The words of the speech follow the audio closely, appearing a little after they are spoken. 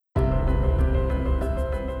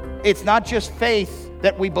It's not just faith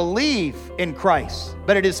that we believe in Christ,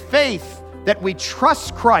 but it is faith that we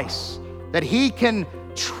trust Christ, that He can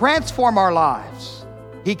transform our lives.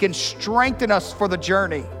 He can strengthen us for the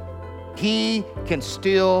journey. He can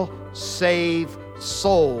still save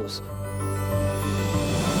souls.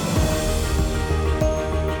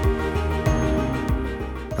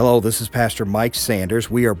 Hello, this is Pastor Mike Sanders.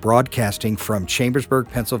 We are broadcasting from Chambersburg,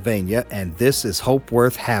 Pennsylvania, and this is Hope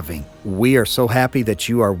Worth Having. We are so happy that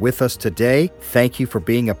you are with us today. Thank you for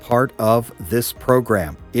being a part of this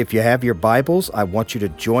program. If you have your Bibles, I want you to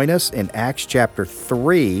join us in Acts chapter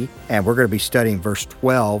 3, and we're going to be studying verse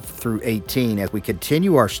 12 through 18 as we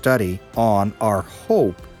continue our study on our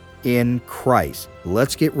hope in Christ.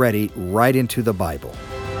 Let's get ready right into the Bible.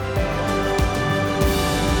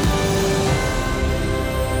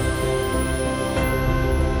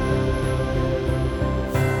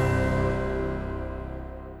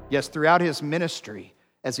 Yes, throughout his ministry,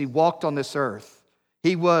 as he walked on this earth,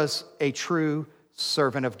 he was a true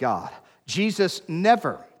servant of God. Jesus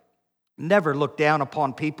never looked down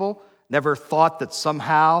upon people, never thought that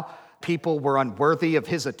somehow people were unworthy of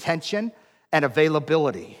his attention and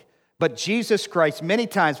availability. But Jesus Christ, many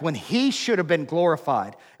times when he should have been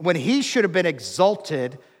glorified, when he should have been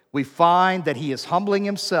exalted, we find that he is humbling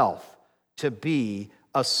himself to be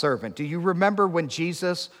a servant. Do you remember when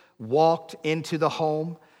Jesus walked into the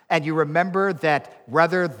home? And you remember that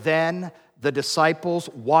rather than the disciples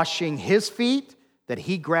washing his feet, that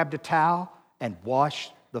he grabbed a towel and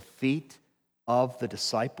washed the feet of the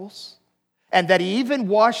disciples? And that he even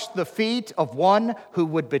washed the feet of one who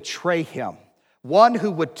would betray him, one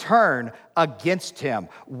who would turn against him,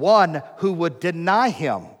 one who would deny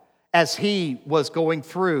him as he was going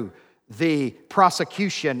through the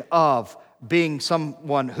prosecution of being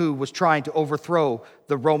someone who was trying to overthrow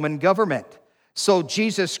the Roman government. So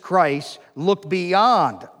Jesus Christ looked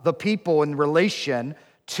beyond the people in relation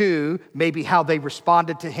to maybe how they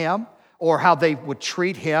responded to him or how they would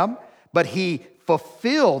treat him, but he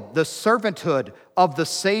fulfilled the servanthood of the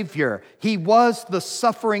Savior. He was the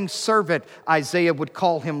suffering servant, Isaiah would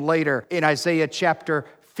call him later in Isaiah chapter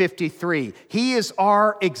 53. He is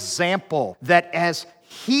our example that as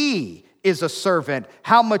he is a servant,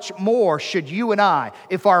 how much more should you and I,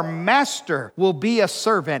 if our master will be a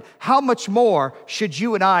servant, how much more should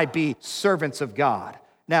you and I be servants of God?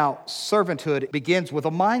 Now, servanthood begins with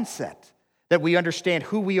a mindset that we understand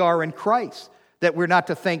who we are in Christ, that we're not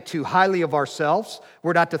to think too highly of ourselves,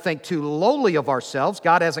 we're not to think too lowly of ourselves.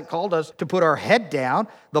 God hasn't called us to put our head down.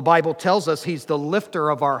 The Bible tells us He's the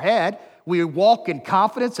lifter of our head. We walk in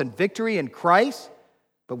confidence and victory in Christ,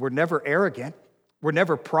 but we're never arrogant. We're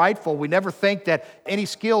never prideful. We never think that any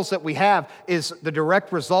skills that we have is the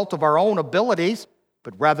direct result of our own abilities,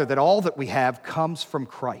 but rather that all that we have comes from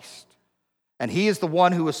Christ. And He is the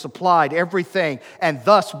one who has supplied everything, and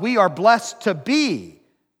thus we are blessed to be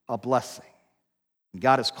a blessing.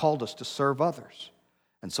 God has called us to serve others.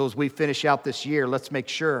 And so as we finish out this year, let's make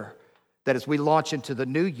sure that as we launch into the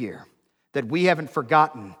new year, that we haven't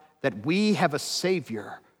forgotten that we have a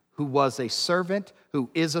Savior who was a servant, who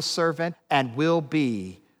is a servant, and will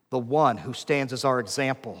be the one who stands as our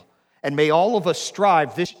example. And may all of us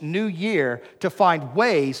strive this new year to find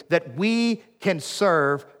ways that we can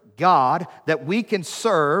serve God, that we can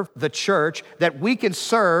serve the church, that we can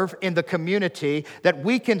serve in the community, that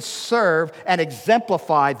we can serve and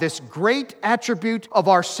exemplify this great attribute of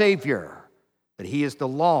our Savior, that He is the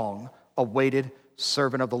long-awaited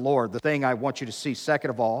servant of the Lord. The thing I want you to see,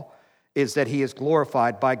 second of all, is that He is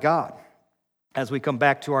glorified by God. As we come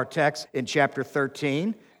back to our text in chapter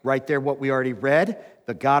 13, right there what we already read,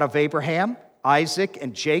 the God of Abraham, Isaac,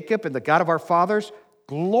 and Jacob, and the God of our fathers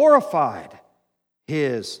glorified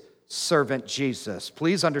His servant Jesus.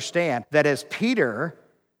 Please understand that as Peter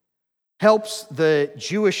helps the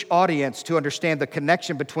Jewish audience to understand the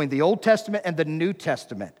connection between the Old Testament and the New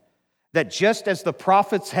Testament, that just as the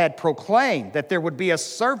prophets had proclaimed that there would be a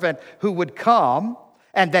servant who would come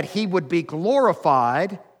and that He would be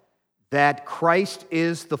glorified, that Christ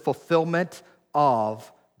is the fulfillment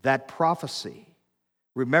of that prophecy.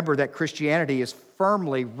 Remember that Christianity is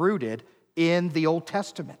firmly rooted in the Old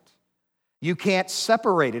Testament. You can't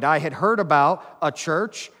separate it. I had heard about a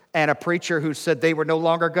church and a preacher who said they were no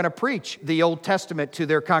longer going to preach the Old Testament to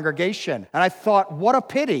their congregation. And I thought, what a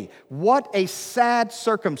pity, what a sad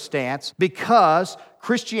circumstance, because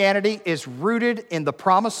Christianity is rooted in the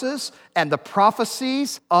promises and the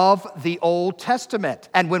prophecies of the Old Testament.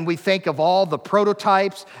 And when we think of all the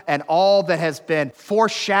prototypes and all that has been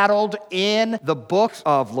foreshadowed in the books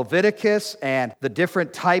of Leviticus and the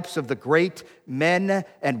different types of the great men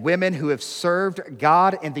and women who have served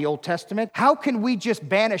God in the Old Testament, how can we just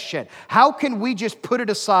banish it? How can we just put it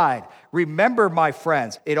aside? Remember, my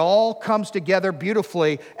friends, it all comes together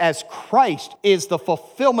beautifully as Christ is the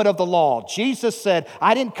fulfillment of the law. Jesus said,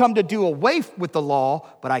 I didn't come to do away with the law,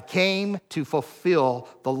 but I came to fulfill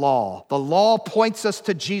the law. The law points us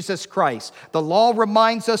to Jesus Christ. The law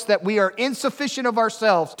reminds us that we are insufficient of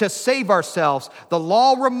ourselves to save ourselves. The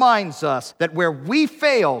law reminds us that where we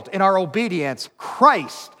failed in our obedience,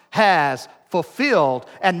 Christ has fulfilled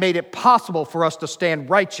and made it possible for us to stand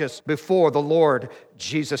righteous before the Lord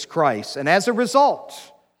Jesus Christ. And as a result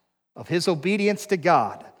of his obedience to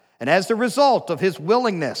God, and as a result of his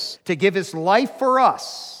willingness to give his life for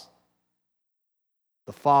us,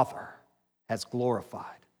 the Father has glorified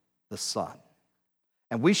the Son.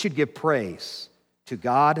 And we should give praise to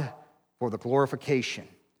God for the glorification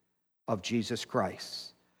of Jesus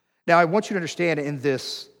Christ. Now, I want you to understand in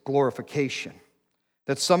this glorification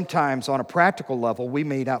that sometimes on a practical level we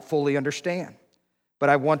may not fully understand. But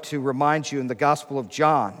I want to remind you in the Gospel of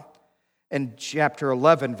John, in chapter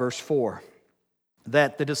 11, verse 4,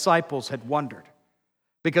 that the disciples had wondered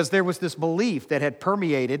because there was this belief that had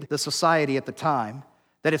permeated the society at the time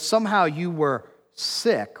that if somehow you were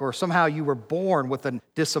sick or somehow you were born with a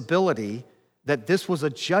disability, that this was a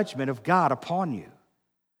judgment of God upon you.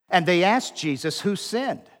 And they asked Jesus, who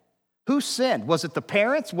sinned? Who sinned? Was it the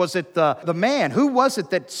parents? Was it the man? Who was it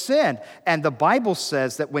that sinned? And the Bible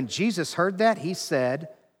says that when Jesus heard that, he said,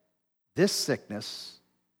 this sickness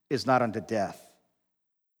is not unto death,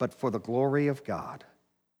 but for the glory of God,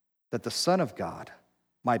 that the Son of God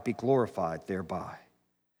might be glorified thereby.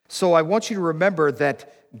 So I want you to remember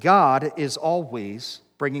that God is always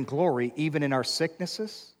bringing glory, even in our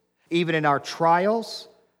sicknesses, even in our trials,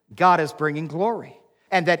 God is bringing glory.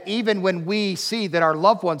 And that even when we see that our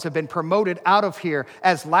loved ones have been promoted out of here,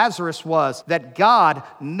 as Lazarus was, that God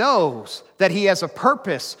knows that he has a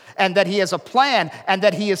purpose and that he has a plan and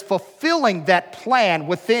that he is fulfilling that plan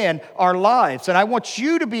within our lives. And I want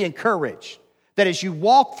you to be encouraged that as you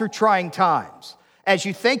walk through trying times, as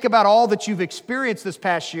you think about all that you've experienced this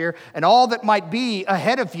past year and all that might be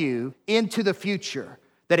ahead of you into the future,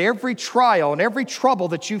 that every trial and every trouble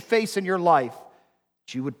that you face in your life,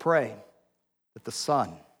 that you would pray that the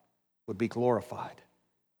Son would be glorified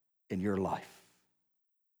in your life.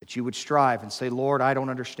 That you would strive and say, Lord, I don't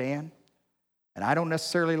understand, and I don't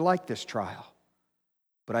necessarily like this trial,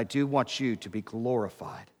 but I do want you to be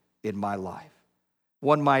glorified in my life.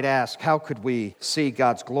 One might ask, how could we see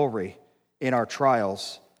God's glory in our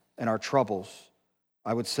trials and our troubles?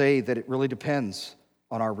 I would say that it really depends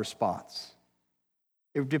on our response.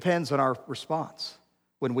 It depends on our response.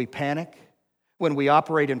 When we panic, when we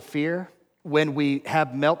operate in fear, when we have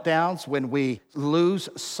meltdowns, when we lose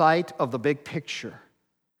sight of the big picture,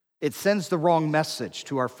 it sends the wrong message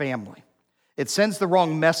to our family. It sends the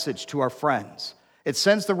wrong message to our friends. It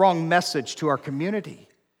sends the wrong message to our community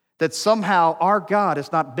that somehow our God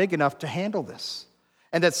is not big enough to handle this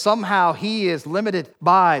and that somehow he is limited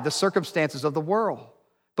by the circumstances of the world.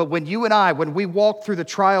 But when you and I, when we walk through the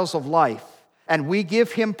trials of life, and we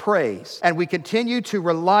give him praise, and we continue to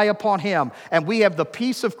rely upon him, and we have the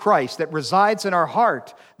peace of Christ that resides in our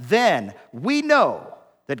heart, then we know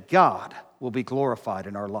that God will be glorified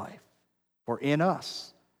in our life. For in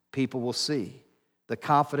us, people will see the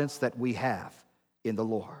confidence that we have in the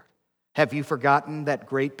Lord. Have you forgotten that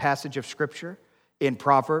great passage of Scripture in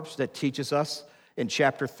Proverbs that teaches us in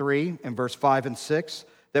chapter 3 and verse 5 and 6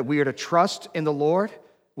 that we are to trust in the Lord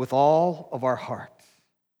with all of our heart?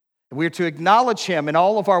 We are to acknowledge him in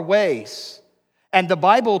all of our ways. And the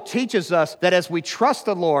Bible teaches us that as we trust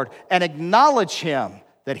the Lord and acknowledge him,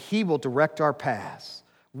 that he will direct our paths.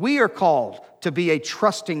 We are called to be a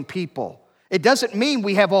trusting people. It doesn't mean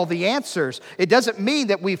we have all the answers. It doesn't mean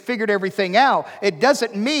that we've figured everything out. It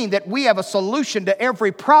doesn't mean that we have a solution to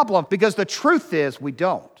every problem, because the truth is we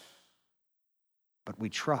don't. But we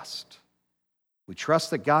trust. We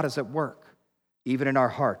trust that God is at work, even in our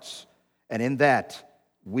hearts. And in that,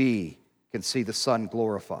 we can see the Son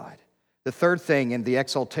glorified. The third thing in the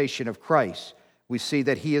exaltation of Christ, we see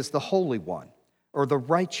that he is the Holy One, or the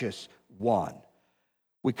righteous one.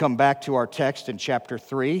 We come back to our text in chapter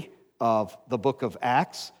 3 of the book of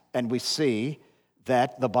Acts, and we see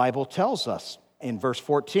that the Bible tells us in verse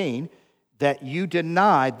 14 that you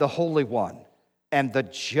denied the Holy One and the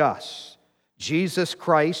just. Jesus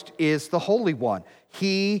Christ is the Holy One.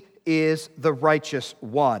 He is the righteous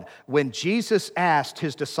one. When Jesus asked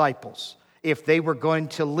his disciples if they were going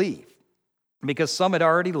to leave, because some had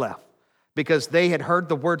already left, because they had heard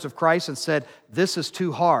the words of Christ and said, this is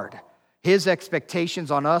too hard. His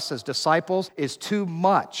expectations on us as disciples is too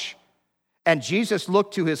much. And Jesus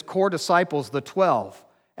looked to his core disciples, the 12,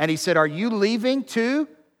 and he said, are you leaving too?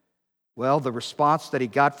 Well, the response that he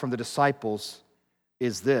got from the disciples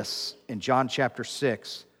is this in John chapter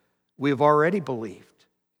 6. We have already believed,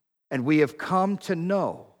 and we have come to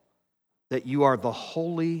know that you are the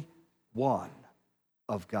Holy One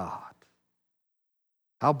of God.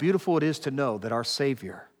 How beautiful it is to know that our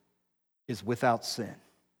Savior is without sin,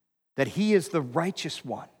 that he is the righteous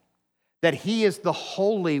one, that he is the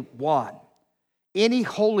Holy One. Any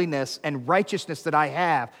holiness and righteousness that I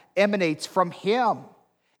have emanates from him.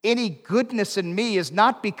 Any goodness in me is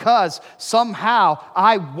not because somehow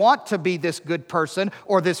I want to be this good person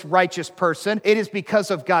or this righteous person. It is because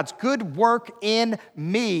of God's good work in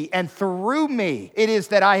me and through me. It is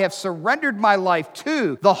that I have surrendered my life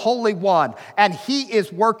to the Holy One, and he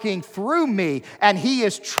is working through me, and he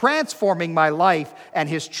is transforming my life, and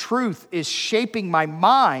his truth is shaping my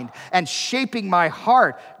mind and shaping my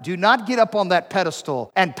heart. Do not get up on that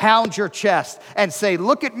pedestal and pound your chest and say,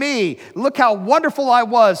 look at me, look how wonderful I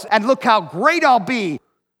was, and look how great I'll be.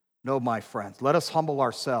 No, my friends, let us humble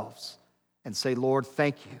ourselves and say, Lord,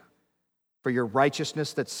 thank you for your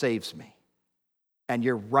righteousness that saves me and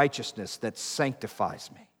your righteousness that sanctifies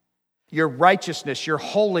me. Your righteousness, your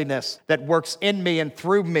holiness that works in me and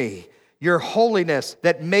through me. Your holiness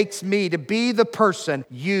that makes me to be the person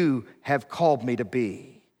you have called me to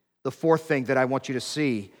be. The fourth thing that I want you to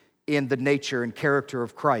see in the nature and character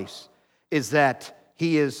of Christ is that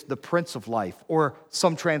he is the Prince of Life, or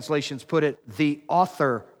some translations put it, the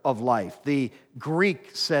author of life. The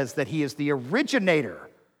Greek says that he is the originator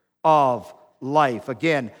of life.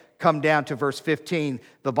 Again, come down to verse 15.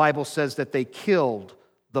 The Bible says that they killed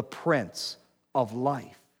the Prince of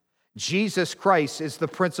Life. Jesus Christ is the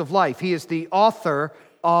Prince of Life. He is the author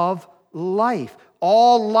of life.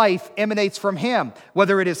 All life emanates from him,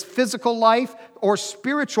 whether it is physical life or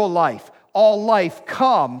spiritual life. All life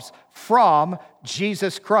comes from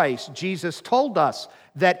Jesus Christ. Jesus told us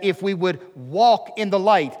that if we would walk in the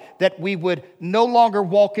light, that we would no longer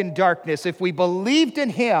walk in darkness. If we believed in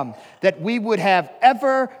him, that we would have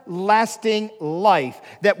everlasting life,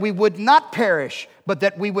 that we would not perish, but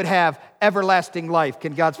that we would have everlasting life.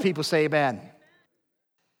 Can God's people say amen?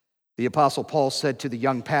 The Apostle Paul said to the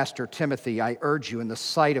young pastor Timothy, I urge you in the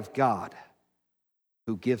sight of God,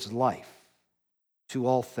 who gives life to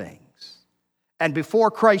all things. And before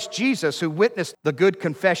Christ Jesus, who witnessed the good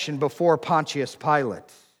confession before Pontius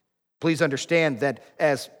Pilate. Please understand that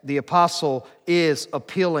as the apostle is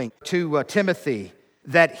appealing to Timothy,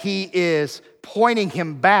 that he is pointing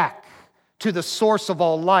him back to the source of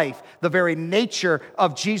all life, the very nature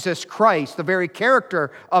of Jesus Christ, the very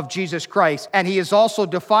character of Jesus Christ. And he is also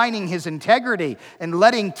defining his integrity and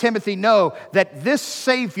letting Timothy know that this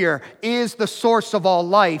Savior is the source of all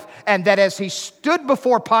life, and that as he stood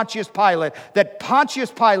before Pontius Pilate, that Pontius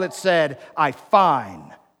Pilate said, I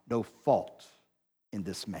find no fault in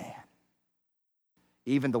this man.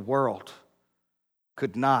 Even the world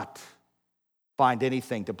could not find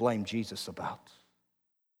anything to blame Jesus about.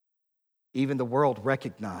 Even the world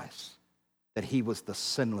recognized that he was the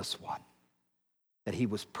sinless one, that he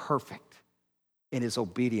was perfect in his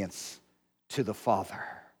obedience to the Father.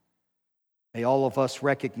 May all of us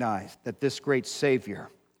recognize that this great Savior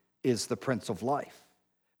is the Prince of Life.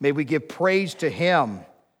 May we give praise to him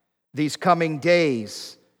these coming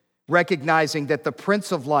days, recognizing that the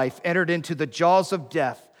Prince of Life entered into the jaws of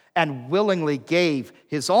death and willingly gave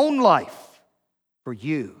his own life for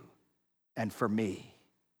you and for me.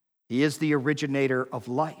 He is the originator of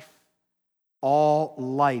life. All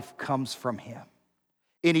life comes from him.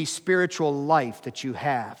 Any spiritual life that you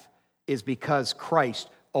have is because Christ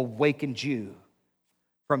awakened you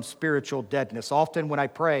from spiritual deadness. Often when I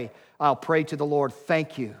pray, I'll pray to the Lord,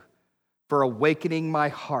 thank you for awakening my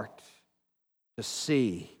heart to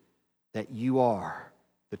see that you are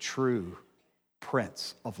the true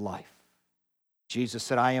Prince of Life. Jesus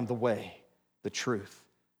said, I am the way, the truth,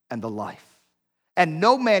 and the life. And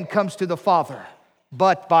no man comes to the Father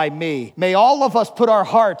but by me. May all of us put our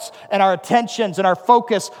hearts and our attentions and our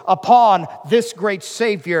focus upon this great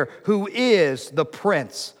Savior who is the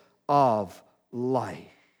Prince of Life.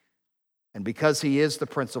 And because he is the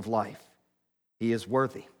Prince of Life, he is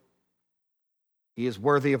worthy. He is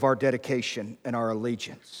worthy of our dedication and our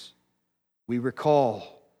allegiance. We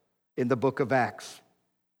recall in the book of Acts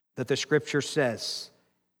that the scripture says,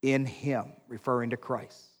 in him, referring to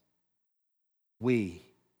Christ, we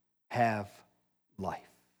have life.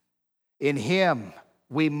 In him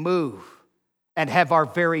we move and have our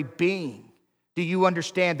very being. Do you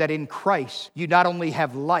understand that in Christ you not only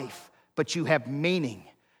have life, but you have meaning?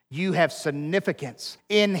 You have significance.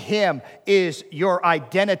 In him is your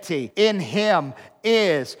identity. In him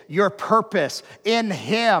is your purpose. In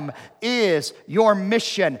him is your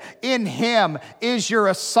mission. In him is your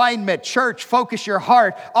assignment. Church, focus your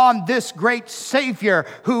heart on this great Savior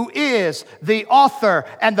who is the author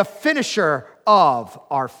and the finisher of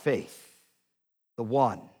our faith, the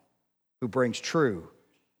one who brings true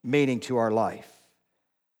meaning to our life.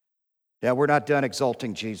 Now, we're not done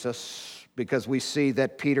exalting Jesus, because we see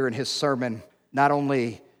that Peter in his sermon not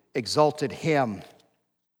only exalted him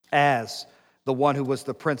as the one who was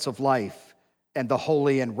the Prince of Life and the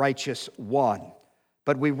holy and righteous one,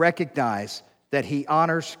 but we recognize that he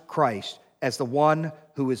honors Christ as the one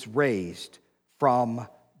who is raised from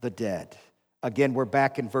the dead. Again, we're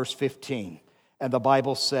back in verse 15, and the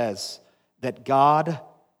Bible says that God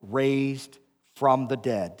raised from the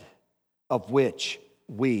dead, of which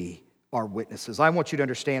we are witnesses. I want you to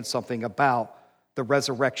understand something about the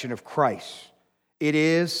resurrection of Christ. It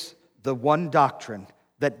is the one doctrine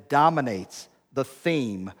that dominates the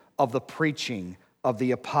theme of the preaching of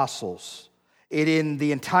the apostles. In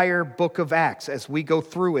the entire book of Acts, as we go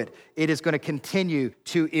through it, it is going to continue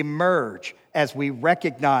to emerge as we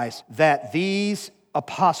recognize that these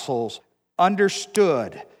apostles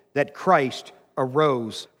understood that Christ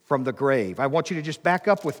arose from the grave. I want you to just back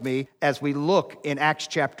up with me as we look in Acts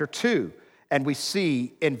chapter 2, and we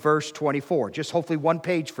see in verse 24, just hopefully one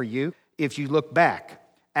page for you if you look back.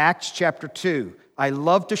 Acts chapter 2. I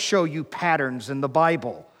love to show you patterns in the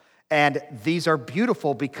Bible, and these are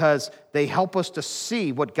beautiful because they help us to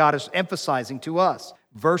see what God is emphasizing to us.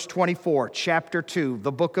 Verse 24, chapter 2,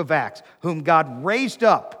 the book of Acts, whom God raised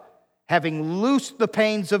up, having loosed the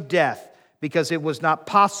pains of death, because it was not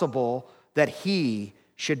possible that he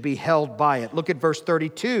should be held by it. Look at verse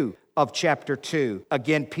 32 of chapter 2.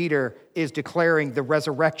 Again, Peter is declaring the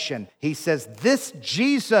resurrection. He says, "This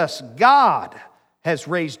Jesus God has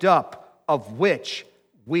raised up, of which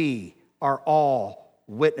we are all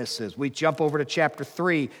witnesses." We jump over to chapter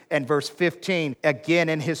 3 and verse 15, again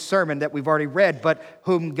in his sermon that we've already read, "But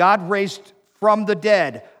whom God raised from the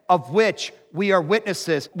dead, of which we are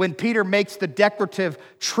witnesses." When Peter makes the declarative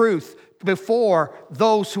truth before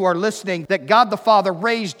those who are listening that God the Father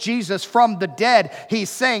raised Jesus from the dead,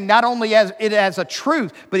 he's saying not only as a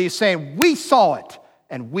truth, but he's saying we saw it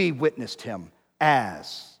and we witnessed him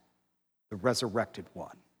as the resurrected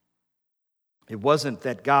one. It wasn't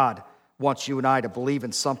that God wants you and I to believe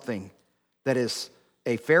in something that is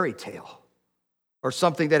a fairy tale or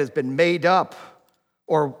something that has been made up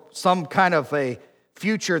or some kind of a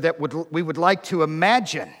future that we would like to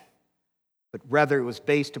imagine, but rather it was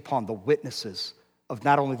based upon the witnesses of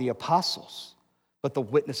not only the apostles, but the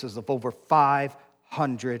witnesses of over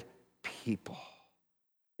 500 people.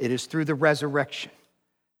 It is through the resurrection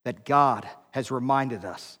that God has reminded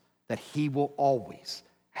us that he will always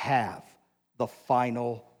have the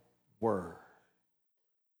final word.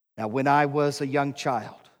 Now, when I was a young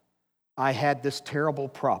child, I had this terrible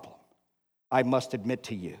problem, I must admit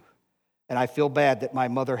to you, and I feel bad that my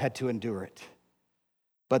mother had to endure it.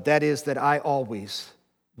 But that is that I always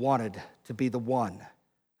wanted to be the one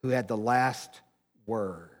who had the last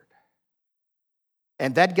word.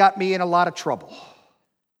 And that got me in a lot of trouble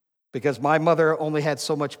because my mother only had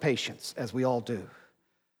so much patience, as we all do.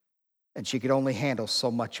 And she could only handle so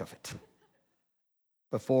much of it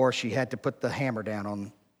before she had to put the hammer down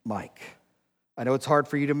on Mike. I know it's hard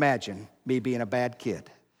for you to imagine me being a bad kid.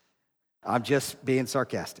 I'm just being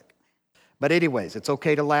sarcastic. But anyways, it's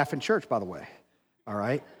okay to laugh in church, by the way. All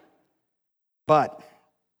right? But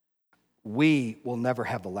we will never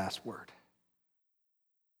have the last word.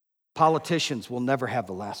 Politicians will never have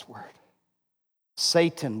the last word.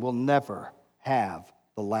 Satan will never have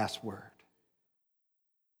the last word.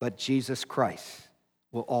 But Jesus Christ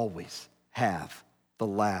will always have the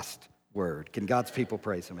last word. Can God's people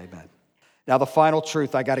praise him? Amen. Now, the final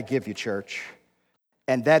truth I got to give you, church,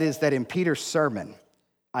 and that is that in Peter's sermon,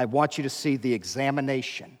 I want you to see the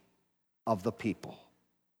examination of the people.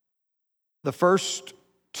 The first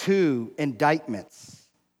two indictments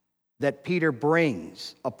that Peter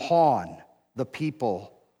brings upon the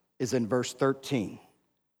people is in verse 13.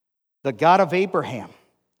 The God of Abraham,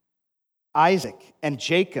 Isaac, and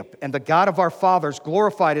Jacob, and the God of our fathers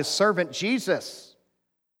glorified his servant Jesus.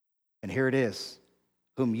 And here it is,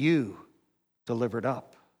 whom you delivered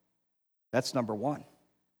up. That's number one.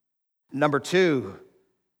 Number two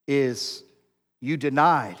is you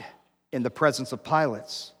denied in the presence of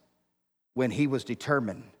Pilate when he was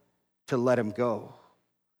determined to let him go.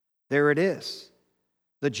 There it is.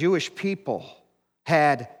 The Jewish people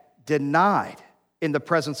had denied in the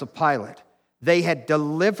presence of Pilate. They had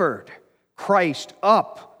delivered Christ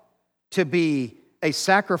up to be a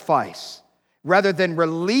sacrifice rather than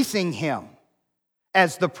releasing him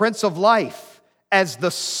as the Prince of Life, as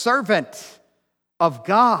the servant of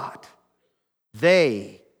God.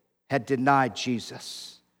 They had denied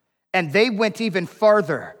Jesus. And they went even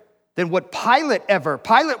farther than what Pilate ever.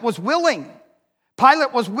 Pilate was willing.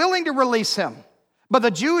 Pilate was willing to release him. But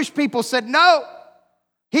the Jewish people said, no,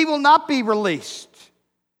 he will not be released.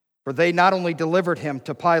 For they not only delivered him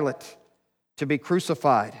to Pilate to be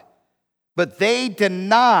crucified, but they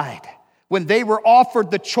denied when they were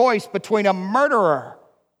offered the choice between a murderer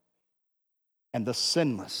and the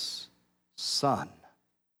sinless Son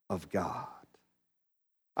of God.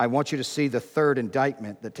 I want you to see the third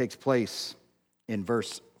indictment that takes place in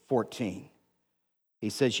verse 14. He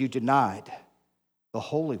says, you denied the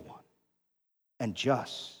Holy One and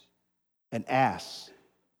just and asked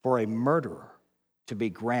for a murderer to be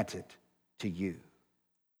granted to you.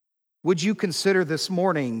 Would you consider this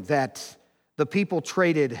morning that the people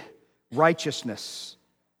traded righteousness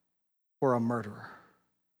for a murderer?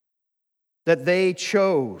 That they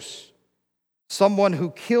chose someone who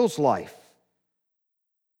kills life.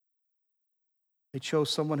 They chose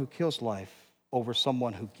someone who kills life over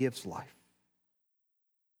someone who gives life.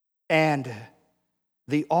 And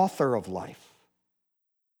the author of life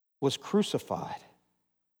was crucified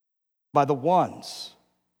by the ones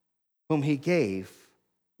whom he gave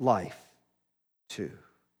life to.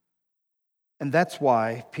 And that's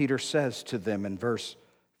why Peter says to them in verse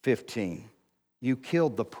 15, you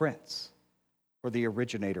killed the prince, or the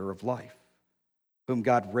originator of life, whom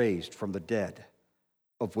God raised from the dead,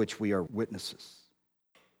 of which we are witnesses.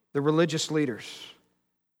 The religious leaders,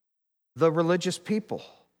 the religious people,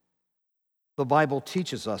 the Bible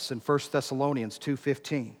teaches us in 1 Thessalonians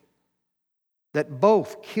 2:15 that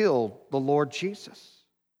both killed the Lord Jesus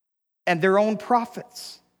and their own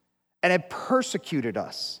prophets and have persecuted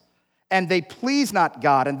us, and they please not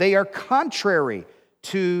God, and they are contrary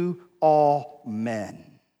to all men.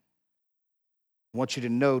 I want you to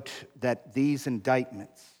note that these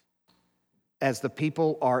indictments, as the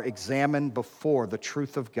people are examined before the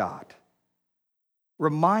truth of God,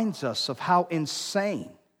 reminds us of how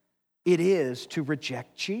insane it is to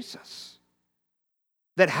reject Jesus.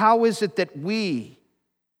 That how is it that we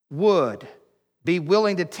would be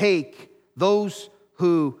willing to take those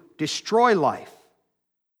who destroy life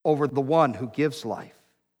over the one who gives life?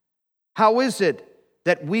 How is it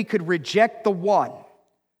that we could reject the one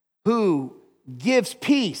who gives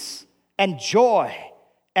peace and joy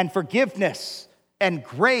and forgiveness and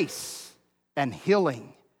grace and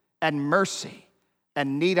healing and mercy?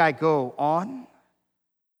 And need I go on?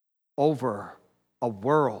 Over a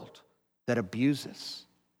world that abuses,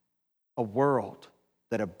 a world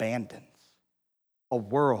that abandons, a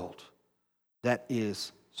world that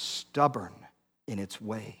is stubborn in its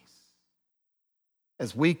ways.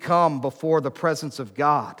 As we come before the presence of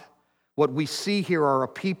God, what we see here are a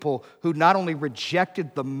people who not only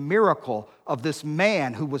rejected the miracle of this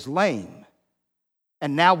man who was lame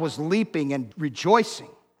and now was leaping and rejoicing,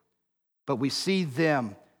 but we see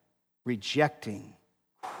them rejecting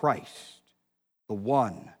Christ, the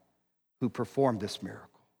one who performed this miracle.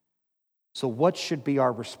 So what should be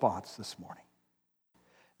our response this morning?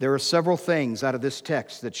 There are several things out of this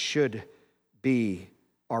text that should be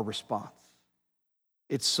our response.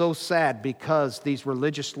 It's so sad because these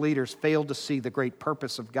religious leaders failed to see the great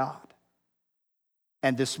purpose of God.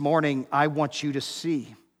 And this morning, I want you to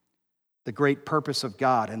see the great purpose of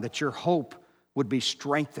God, and that your hope would be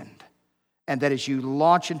strengthened, and that as you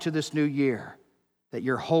launch into this new year, that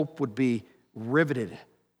your hope would be riveted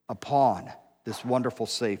upon this wonderful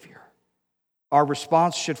Savior. Our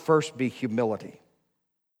response should first be humility.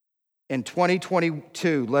 In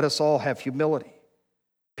 2022, let us all have humility.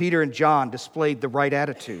 Peter and John displayed the right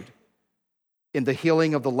attitude in the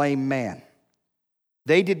healing of the lame man.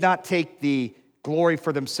 They did not take the glory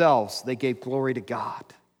for themselves, they gave glory to God.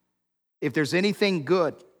 If there's anything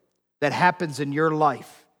good that happens in your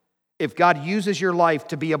life, if God uses your life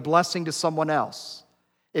to be a blessing to someone else,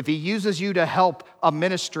 if he uses you to help a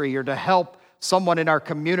ministry or to help someone in our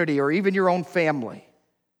community or even your own family,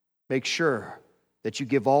 make sure that you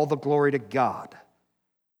give all the glory to God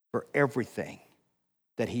for everything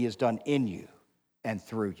that he has done in you and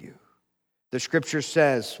through you. The scripture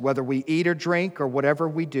says, whether we eat or drink or whatever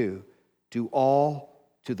we do all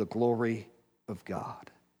to the glory of God.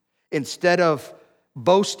 Instead of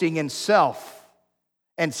boasting in self,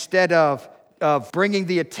 instead of bringing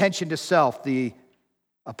the attention to self, the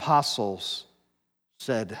apostles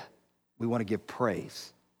said, we want to give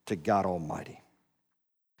praise to God Almighty.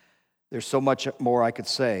 There's so much more I could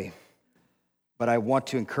say, but I want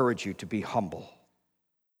to encourage you to be humble.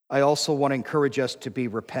 I also want to encourage us to be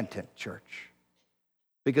repentant, church.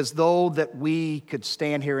 Because though that we could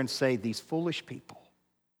stand here and say, these foolish people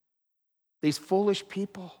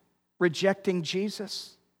rejecting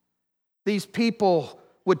Jesus, these people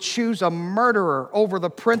would choose a murderer over the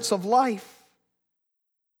Prince of Life.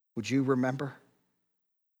 Would you remember?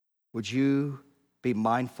 Would you be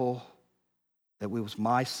mindful that it was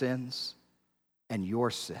my sins and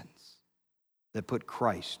your sins that put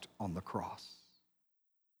Christ on the cross?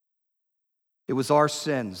 It was our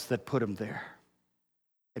sins that put him there.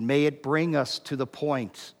 And may it bring us to the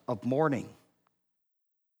point of mourning.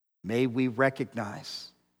 May we recognize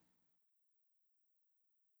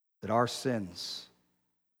that our sins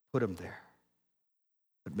put him there.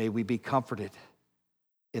 But may we be comforted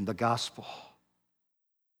in the gospel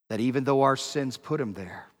that even though our sins put him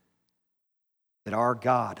there, that our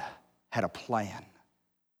God had a plan.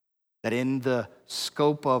 That in the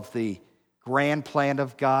scope of the grand plan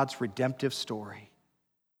of God's redemptive story,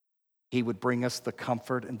 he would bring us the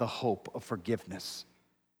comfort and the hope of forgiveness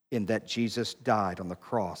in that Jesus died on the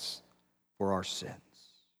cross for our sins.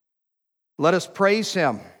 Let us praise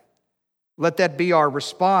him. Let that be our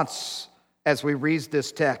response as we read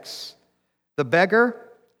this text. The beggar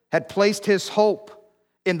had placed his hope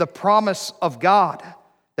in the promise of God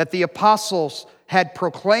that the apostles had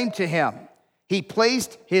proclaimed to him. He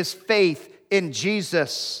placed his faith in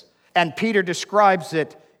Jesus, and Peter describes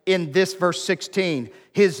it in this verse 16.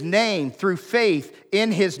 His name, through faith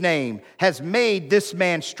in his name, has made this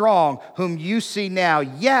man strong, whom you see now.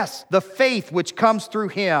 Yes, the faith which comes through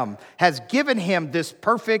him has given him this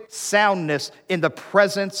perfect soundness in the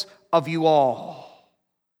presence of you all.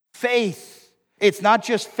 Faith. It's not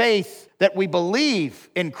just faith that we believe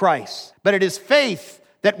in Christ, but it is faith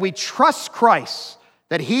that we trust Christ,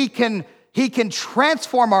 that he can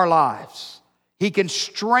transform our lives. He can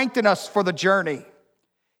strengthen us for the journey.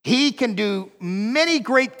 He can do many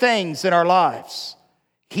great things in our lives.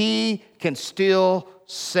 He can still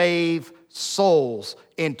save souls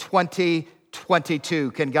in 2022.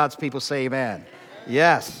 Can God's people say amen?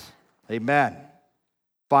 Yes, amen.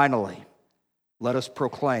 Finally, let us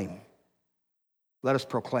proclaim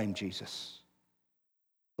Jesus.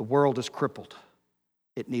 The world is crippled.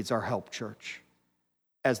 It needs our help, church.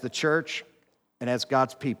 As the church and as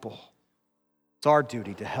God's people, it's our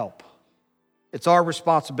duty to help. It's our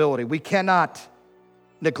responsibility. We cannot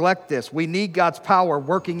neglect this. We need God's power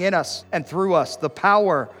working in us and through us, the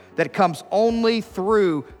power that comes only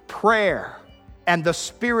through prayer and the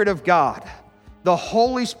Spirit of God. The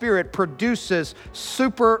Holy Spirit produces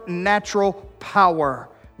supernatural power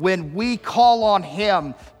when we call on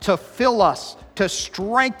him to fill us, to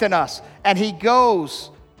strengthen us, and he goes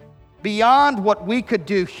beyond what we could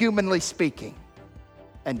do humanly speaking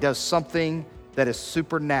and does something that is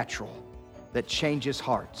supernatural, that changes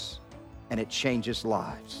hearts and it changes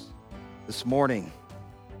lives. This morning,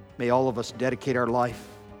 may all of us dedicate our life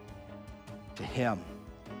to him.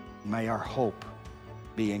 May our hope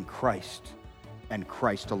be in Christ and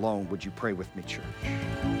Christ alone. Would you pray with me, church?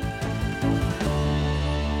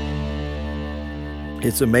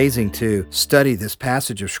 It's amazing to study this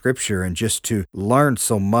passage of Scripture and just to learn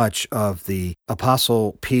so much of the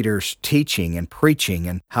Apostle Peter's teaching and preaching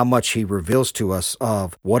and how much he reveals to us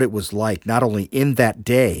of what it was like, not only in that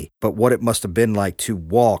day, but what it must have been like to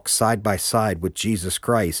walk side by side with Jesus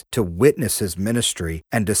Christ, to witness his ministry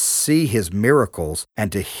and to see his miracles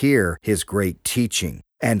and to hear his great teaching.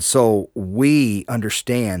 And so we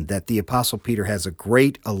understand that the Apostle Peter has a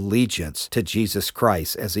great allegiance to Jesus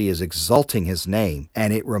Christ as he is exalting his name.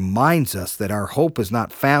 And it reminds us that our hope is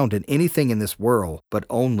not found in anything in this world, but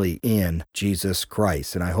only in Jesus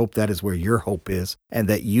Christ. And I hope that is where your hope is, and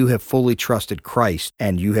that you have fully trusted Christ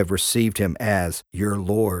and you have received him as your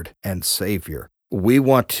Lord and Savior. We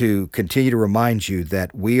want to continue to remind you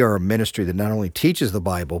that we are a ministry that not only teaches the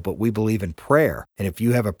Bible, but we believe in prayer. And if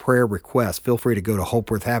you have a prayer request, feel free to go to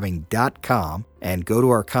hopeworthhaving.com and go to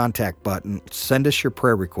our contact button. Send us your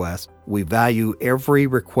prayer request. We value every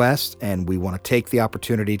request, and we want to take the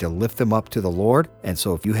opportunity to lift them up to the Lord. And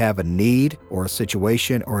so if you have a need or a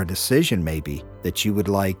situation or a decision maybe that you would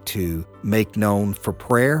like to make known for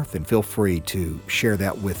prayer, then feel free to share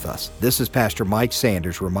that with us. This is Pastor Mike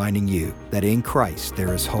Sanders reminding you that in Christ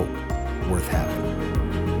there is hope worth having.